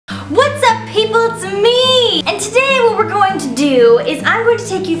What's up, people? It's me! And today what we're going to do is I'm going to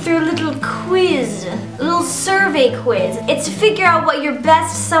take you through a little quiz, a little survey quiz. It's to figure out what your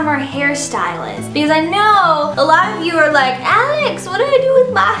best summer hairstyle is. Because I know a lot of you are like, Alex, what do I do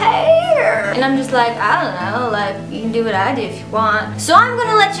with my hair? And I'm just like, I don't know, like, you can do what I do if you want. So I'm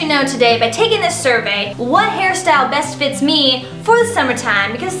gonna let you know today by taking this survey what hairstyle best fits me for the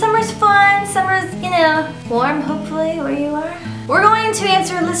summertime. Because summer's fun, summer's, you know, warm hopefully where you are. We're going to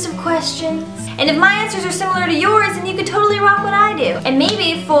answer a list of questions, and if my answers are similar to yours, then you could totally rock what I do. And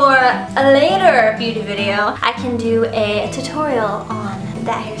maybe for a later beauty video, I can do a tutorial on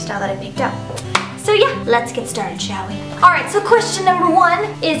that hairstyle that I picked up. So yeah, let's get started, shall we? Alright, so question number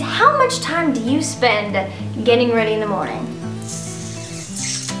 1 is how much time do you spend getting ready in the morning?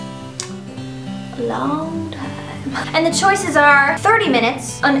 A long time. And the choices are 30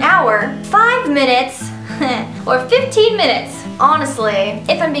 minutes, an hour, 5 minutes, or 15 minutes. Honestly,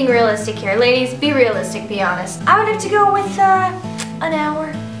 if I'm being realistic here, ladies, be realistic, be honest. I would have to go with an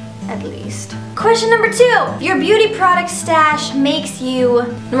hour at least. Question number 2. Your beauty product stash makes you,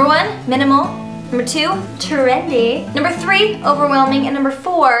 number 1, minimal. Number 2, trendy. Number 3, overwhelming. And number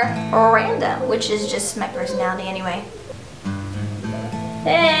 4, random, which is just my personality anyway.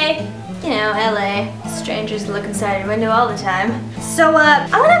 Hey. You know, LA, strangers look inside your window all the time. So, I'm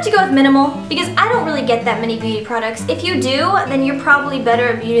gonna have to go with minimal because I don't really get that many beauty products. If you do, then you're probably better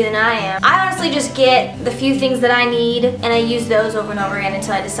at beauty than I am. I honestly just get the few things that I need and I use those over and over again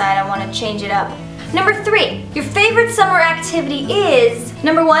until I decide I want to change it up. Number 3, your favorite summer activity is,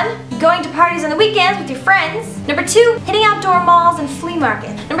 number 1, going to parties on the weekends with your friends. Number 2, hitting outdoor malls and flea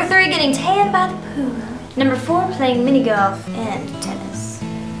market. Number 3, getting tan by the pool. Number 4, playing mini golf and tennis.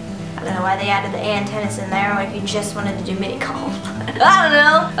 I don't know why they added the and tennis in there, or if you just wanted to do mini golf. I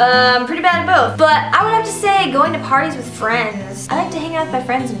don't know. I'm pretty bad at both. But I would have to say going to parties with friends. I like to hang out with my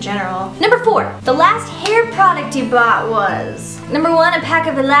friends in general. Number 4, the last hair product you bought was, number 1, a pack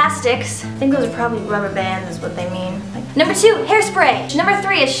of elastics. I think those are probably rubber bands is what they mean. Number 2, hairspray. Number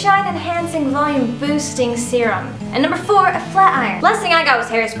 3, a shine enhancing volume boosting serum. And number 4, a flat iron. Last thing I got was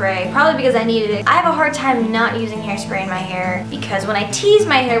hairspray, probably because I needed it. I have a hard time not using hairspray in my hair because when I tease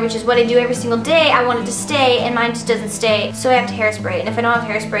my hair, which is what I do every single day, I want it to stay and mine just doesn't stay, so I have to hairspray. And if I don't have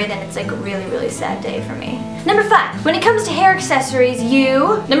hairspray, then it's like a really, really sad day for me. Number 5, when it comes to hair accessories,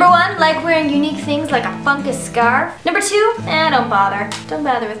 you, number 1, like wearing unique things like a funky scarf. Number 2, don't bother. Don't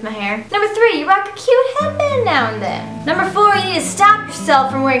bother with my hair. Number 3, you rock a cute headband now and then. Number 4, you need to stop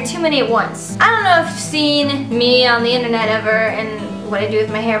yourself from wearing too many at once. I don't know if you've seen me on the internet ever and what I do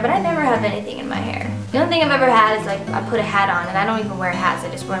with my hair, but I never have anything in my hair. The only thing I've ever had is like I put a hat on, and I don't even wear hats, I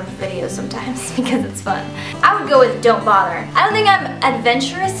just wear them for videos sometimes because it's fun. I would go with don't bother. I don't think I'm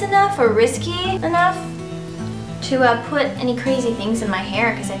adventurous enough or risky enough to put any crazy things in my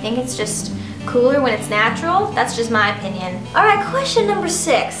hair because I think it's just cooler when it's natural. That's just my opinion. Alright, question number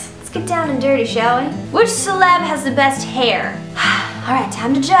 6. Let's get down and dirty, shall we? Which celeb has the best hair? Alright,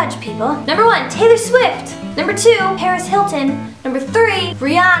 time to judge, people. Number 1, Taylor Swift. Number 2, Paris Hilton. Number 3,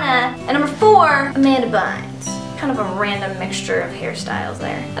 Rihanna. And number 4, Amanda Bynes. Kind of a random mixture of hairstyles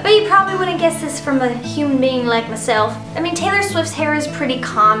there. I bet you probably wouldn't guess this from a human being like myself. I mean, Taylor Swift's hair is pretty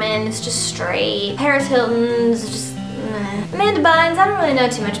common. It's just straight. Paris Hilton's just meh. Amanda Bynes, I don't really know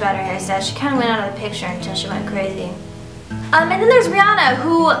too much about her hairstyle. She kind of went out of the picture until she went crazy. And then there's Rihanna,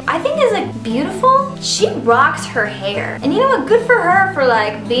 who I think is like beautiful. She rocks her hair. And you know what, good for her for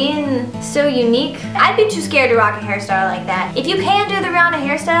like being so unique. I'd be too scared to rock a hairstyle like that. If you can do the Rihanna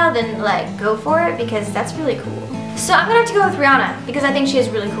hairstyle, then like go for it because that's really cool. So I'm gonna have to go with Rihanna because I think she has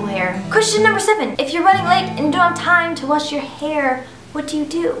really cool hair. Question number 7, if you're running late and don't have time to wash your hair, what do?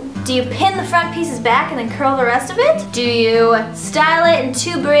 Do you pin the front pieces back and then curl the rest of it? Do you style it in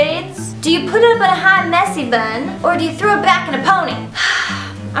 2 braids? Do you put it up in a high messy bun? Or do you throw it back in a pony?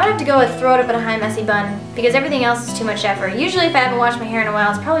 I'm gonna have to go with throw it up in a high messy bun because everything else is too much effort. Usually if I haven't washed my hair in a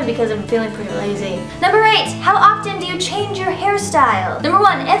while, it's probably because I'm feeling pretty lazy. Number 8, how often do you change your hairstyle? Number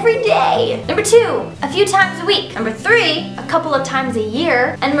 1, every day. Number 2, a few times a week. Number 3, a couple of times a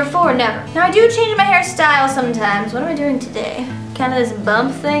year. And number 4, never. Now I do change my hairstyle sometimes. What am I doing today? Kind of this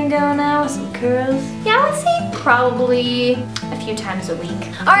bump thing going on with some curls. Yeah, I would say probably a few times a week.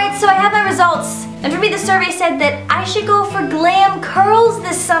 Alright, so I have my results. And for me, the survey said that I should go for glam curls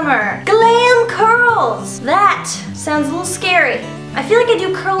this summer. Glam curls! That sounds a little scary. I feel like I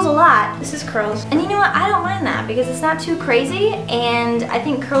do curls a lot. This is curls. And you know what? I don't mind that because it's not too crazy and I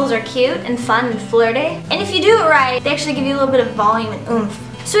think curls are cute and fun and flirty. And if you do it right, they actually give you a little bit of volume and oomph.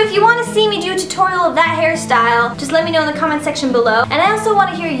 So if you want to see me do a tutorial of that hairstyle, just let me know in the comment section below. And I also want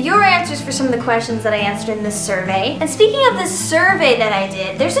to hear your answers for some of the questions that I answered in this survey. And speaking of this survey that I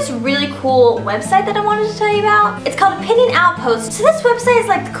did, there's this really cool website that I wanted to tell you about. It's called Opinion Outpost. So this website is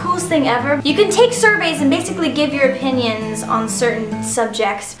like the coolest thing ever. You can take surveys and basically give your opinions on certain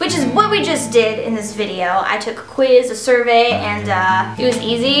subjects, which is what we just did in this video. I took a quiz, a survey, and it was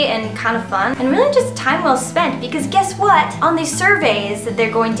easy and kind of fun, and really just time well spent, because guess what? On these surveys that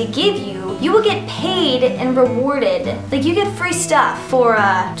they're going to give you, you will get paid and rewarded. Like, you get free stuff for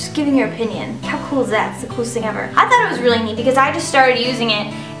just giving your opinion. How cool is that? It's the coolest thing ever. I thought it was really neat because I just started using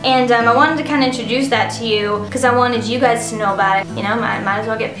it, and I wanted to kind of introduce that to you because I wanted you guys to know about it. You know, might as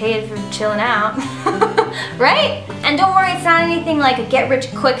well get paid for chilling out. Right? And don't worry, it's not anything like a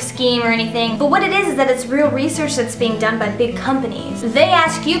get-rich-quick scheme or anything, but what it is that it's real research that's being done by big companies. They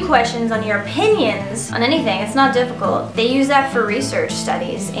ask you questions on your opinions on anything. It's not difficult. They use that for research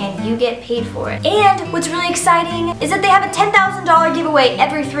studies, and you get paid for it. And what's really exciting is that they have a $10,000 giveaway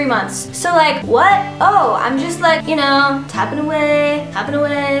every 3 months. So like, what? Oh, I'm just like, you know, tapping away,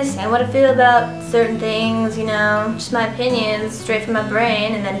 saying what I feel about certain things, you know, just my opinions straight from my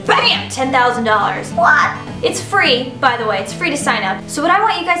brain, and then BAM! $10,000. What? It's free, by the way. It's free to sign up. So what I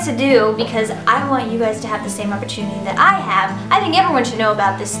want you guys to do, because I want you guys to have the same opportunity that I have, I think everyone should know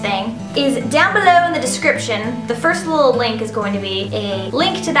about this thing, is down below in the description, the first little link is going to be a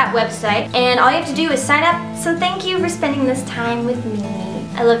link to that website, and all you have to do is sign up. So thank you for spending this time with me.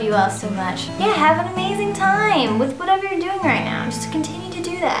 I love you all so much. Yeah, have an amazing time with whatever you're doing right now. Just continue to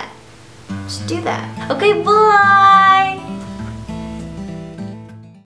do that. Just do that. Okay, bye!